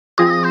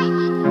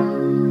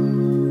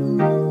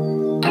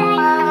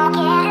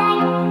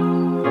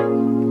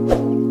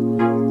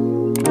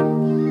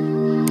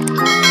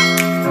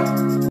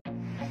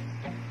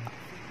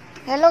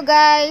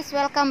guys!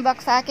 Welcome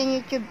back sa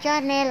aking YouTube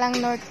channel, ang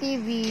North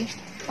TV.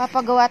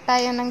 Papagawa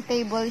tayo ng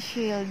table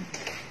shield.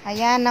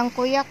 Ayan, ang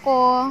kuya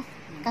ko.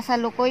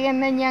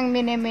 Kasalukuyan na niyang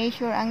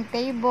mini-measure ang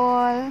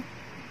table.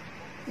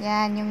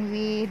 Yan, yung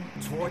width.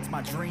 Towards my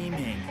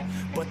dreaming,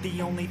 but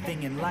the only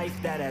thing in life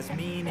that has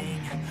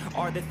meaning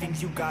are the things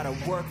you gotta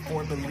work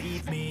for,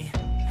 believe me.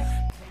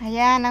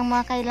 Ayan, ang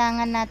mga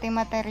kailangan nating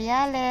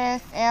materyales,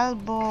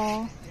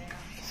 elbow,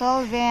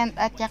 solvent,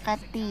 at saka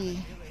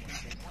tea.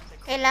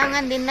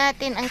 Kailangan din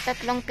natin ang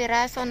 3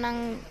 piraso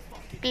ng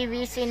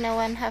PVC na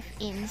 1/2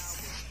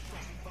 inch.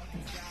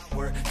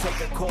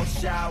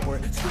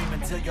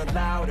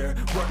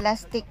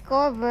 Plastic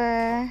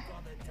cover.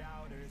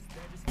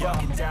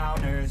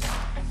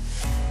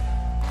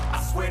 I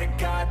swear to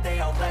God they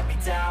all let me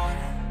down.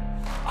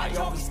 I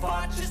always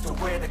fought just to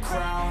wear the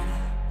crown.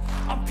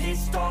 I'm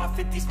pissed off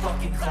at these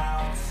fucking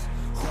clowns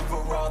who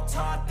were all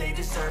taught they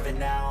deserve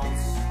an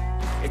ounce.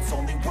 It's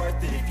only worth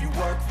it if you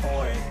work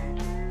for it.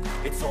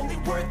 It's only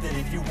worth it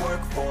if you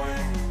work for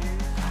it.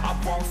 I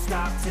won't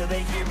stop till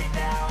they hear me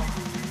now.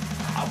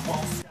 I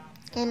won't stop.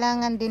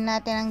 Kailangan din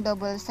natin ang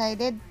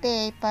double-sided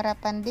tape para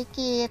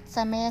pandikit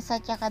sa mesa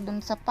tsaka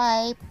dun sa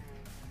pipe.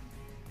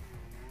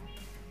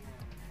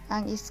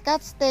 Ang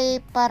scotch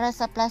tape para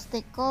sa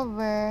plastic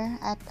cover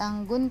at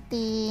ang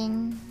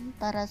gunting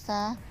para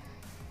sa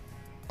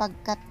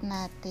pagkat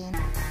natin.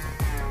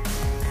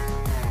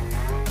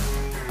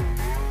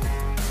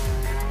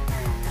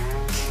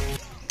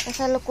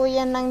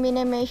 Kasalukuyan ng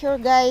mini-measure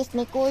guys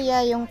ni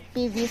kuya yung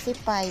PVC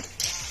pipe.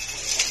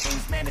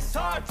 Man, it's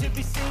hard to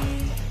be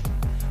seen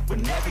when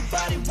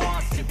everybody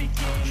wants to be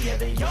king. Yeah,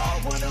 they all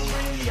wanna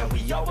ring. Yeah,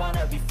 we all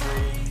wanna be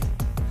free.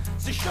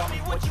 So show me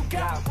what you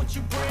got, what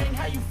you bring,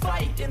 how you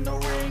fight in the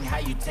ring,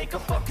 how you take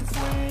a fucking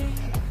swing.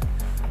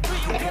 Do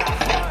you got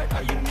heart?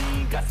 Are you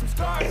mean? Got some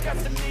scars, got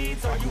some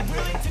needs. Are you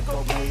willing to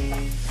go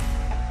bleed?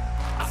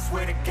 I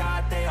swear to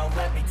God they all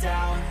let me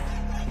down.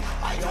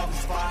 I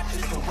always fought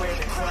just to wear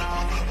the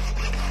crown.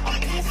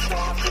 I'm pissed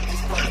off at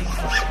these fucking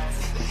clowns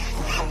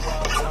who were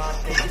all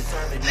taught they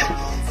deserve an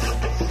ounce.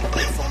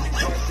 It's only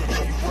worth it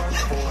if you work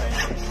for it.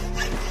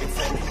 It's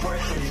only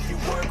worth it if you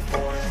work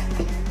for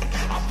it.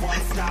 I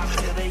won't stop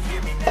till they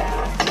hear me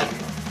now.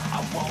 I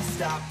won't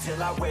stop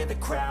till I wear the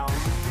crown.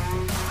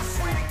 I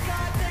swear to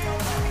God they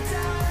all let me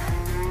down.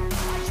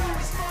 I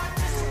always fought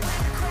just to wear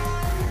the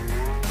crown.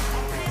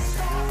 I'm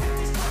pissed off at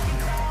these fucking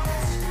clowns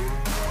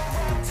who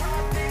were all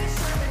taught they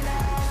deserve an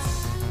ounce.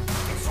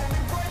 It's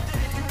only worth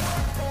it if you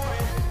work for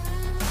it.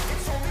 It's only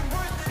worth it if you work for it. I won't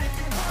stop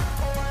till they hear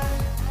me now.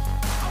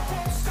 I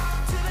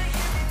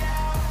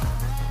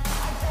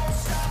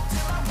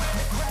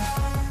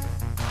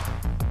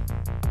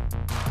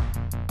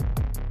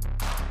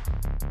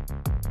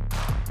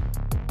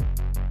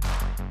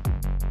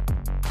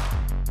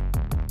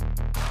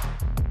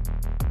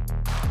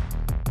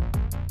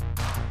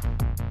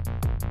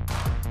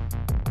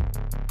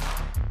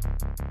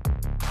won't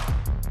stop till I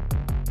wear the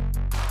crown.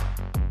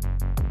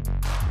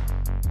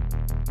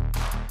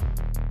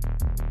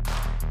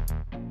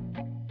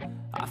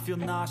 I feel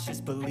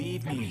nauseous,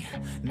 believe me.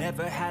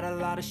 Never had a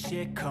lot of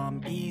shit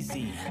come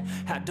easy.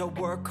 Had to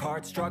work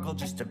hard, struggle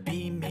just to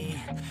be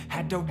me.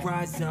 Had to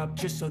rise up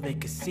just so they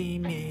could see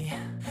me.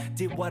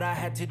 Did what I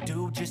had to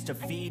do just to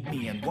feed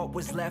me. And what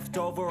was left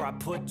over I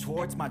put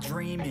towards my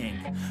dreaming.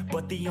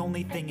 But the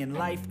only thing in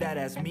life that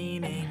has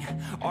meaning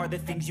are the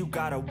things you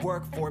gotta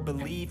work for,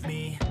 believe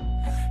me.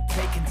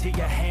 Take into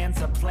your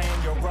hands a plan,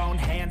 your own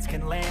hands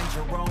can land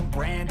your own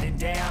brand. And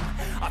damn,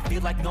 I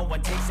feel like no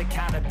one takes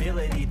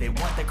accountability. They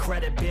want the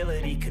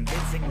credibility,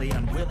 convincingly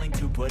unwilling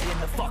to put in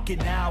the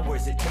fucking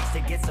hours it takes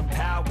to get some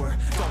power.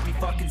 Don't be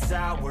fucking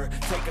sour,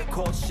 take a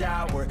cold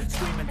shower,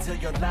 scream until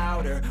you're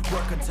louder,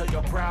 work until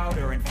you're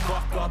prouder, and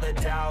fuck all the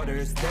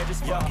doubters, they're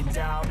just fucking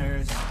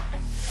downers.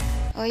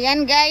 O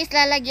yan guys,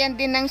 lalagyan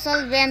din ng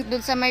solvent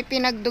dun sa may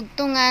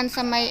pinagdugtungan sa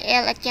may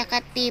L at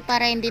saka T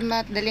para hindi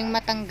madaling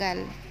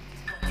matanggal.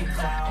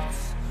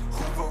 Clowns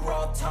who were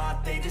all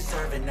taught they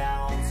deserve an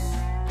ounce.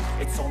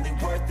 It's only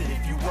worth it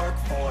if you work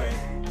for it.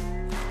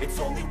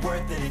 It's only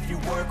worth it if you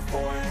work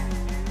for it.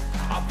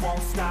 I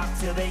won't stop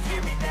till they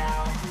hear me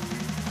now.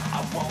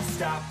 I won't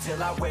stop till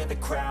I wear the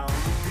crown.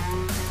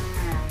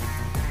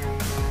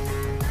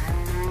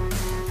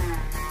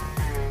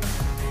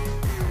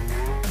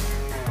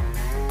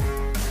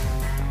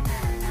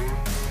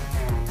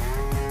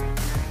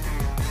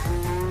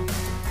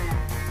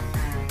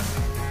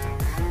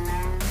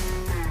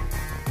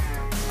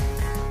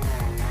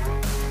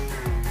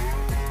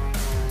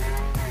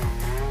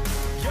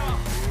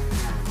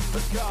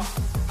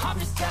 I'm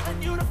just telling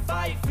you to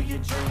fight for your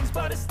dreams,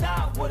 but it's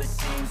not what it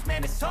seems.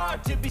 Man, it's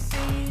hard to be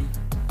seen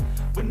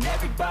when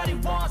everybody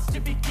wants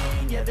to be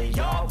king. Yeah, they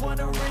all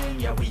wanna ring.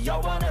 Yeah, we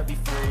all wanna be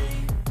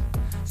free.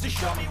 So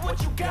show me what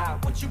you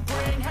got, what you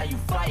bring, how you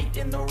fight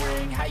in the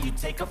ring, how you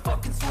take a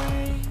fucking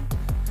swing.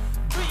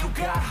 Do you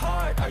got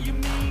heart? Are you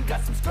mean?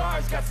 Got some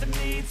scars, got some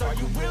needs. Are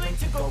you willing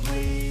to go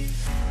bleed?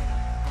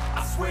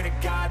 I swear to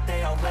God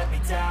they all let me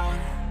down.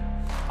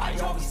 I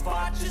always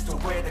fought just to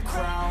wear the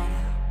crown.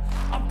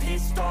 I'm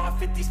pissed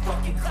off at these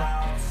fucking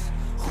clowns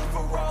who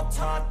were all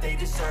taught they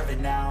deserve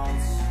an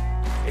ounce.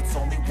 It's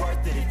only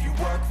worth it if you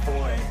work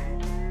for it.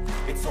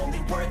 It's only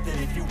worth it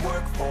if you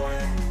work for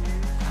it.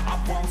 I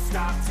won't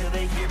stop till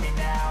they hear me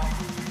now.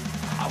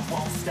 I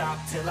won't stop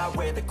till I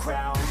wear the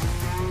crown.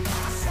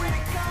 I swear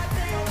to God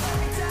they all let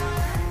me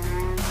down.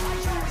 I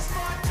always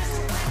fought just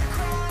to wear the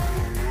crown.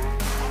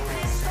 I'm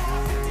pissed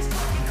off at these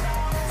fucking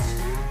clowns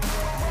who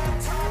are all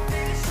taught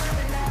they deserve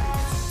an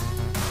ounce.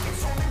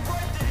 It's only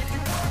worth it if you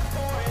work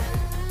for it.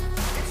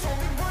 It's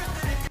only worth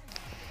it if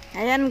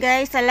you... Ayan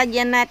guys,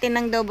 lalagyan natin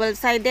ng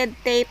double-sided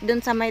tape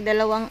dun sa may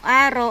dalawang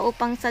arrow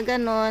upang sa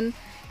ganon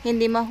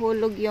hindi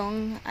mahulog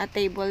yung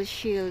table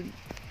shield.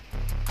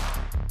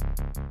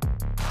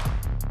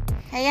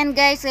 Ayan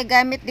guys,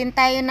 gagamit din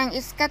tayo ng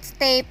scotch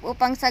tape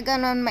upang sa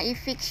ganon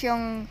ma-fix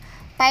yung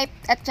pipe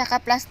at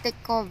saka plastic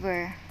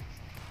cover.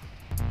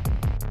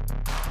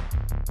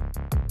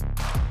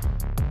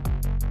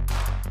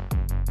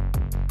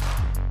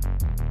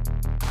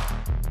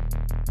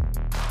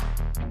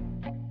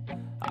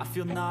 I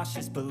feel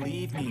nauseous,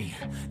 believe me.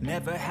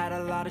 Never had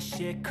a lot of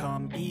shit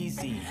come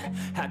easy.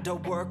 Had to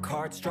work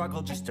hard,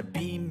 struggle just to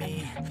be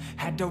me.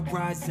 Had to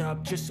rise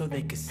up just so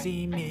they could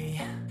see me.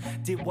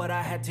 Did what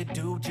I had to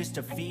do just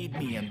to feed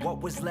me. And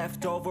what was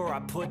left over I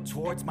put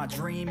towards my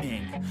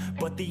dreaming.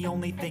 But the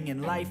only thing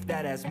in life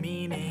that has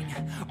meaning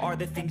are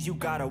the things you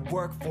gotta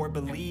work for,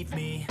 believe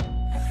me.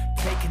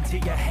 Take into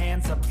your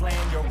hands a plan,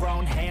 your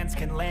own hands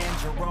can land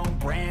your own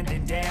brand.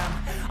 And damn,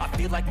 I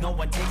feel like no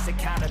one takes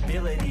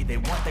accountability. They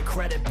want the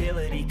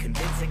credibility,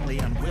 convincingly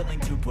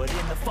unwilling to put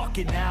in the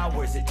fucking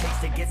hours it takes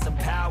to get some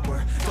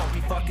power. Don't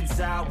be fucking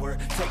sour,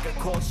 take a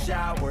cold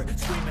shower,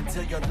 scream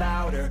until you're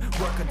louder,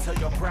 work until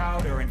you're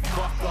prouder. And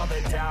fuck all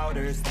the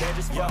doubters, they're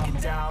just fucking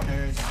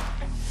downers.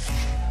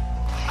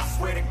 I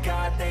swear to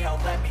God they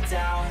all let me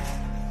down.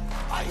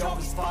 I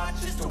always fought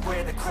just to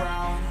wear the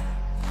crown.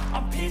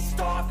 I'm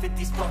pissed off at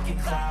these fucking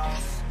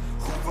clowns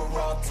who were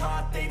all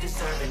taught they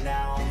deserve an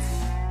ounce.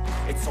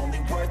 It's only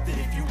worth it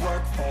if you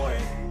work for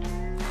it.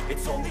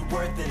 It's only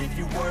worth it if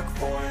you work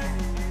for it.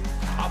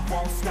 I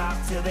won't stop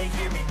till they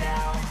hear me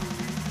now.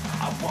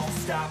 I won't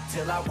stop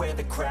till I wear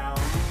the crown.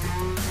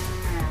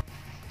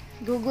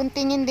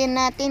 Guguntingin din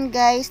natin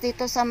guys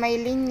dito sa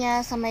may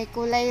linya, sa may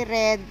kulay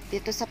red,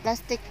 dito sa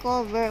plastic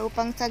cover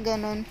upang sa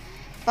ganun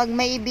pag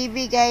may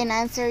ibibigay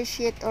na answer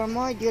sheet or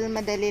module,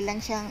 madali lang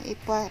siyang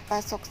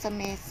ipasok sa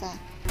mesa.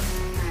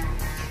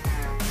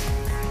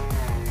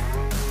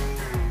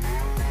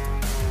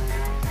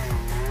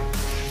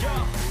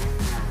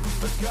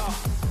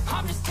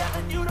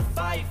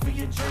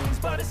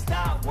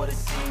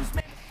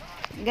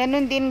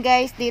 Ganun din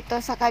guys dito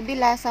sa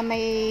kabila, sa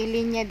may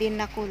linya din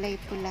na kulay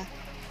pula.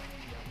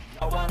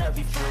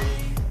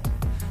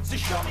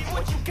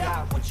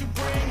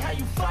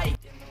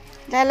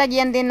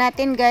 Lalagyan din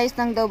natin guys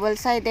ng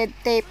double-sided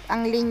tape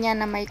ang linya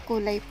na may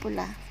kulay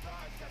pula.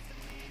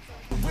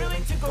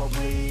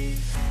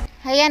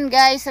 Ayan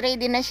guys,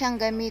 ready na siyang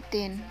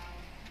gamitin.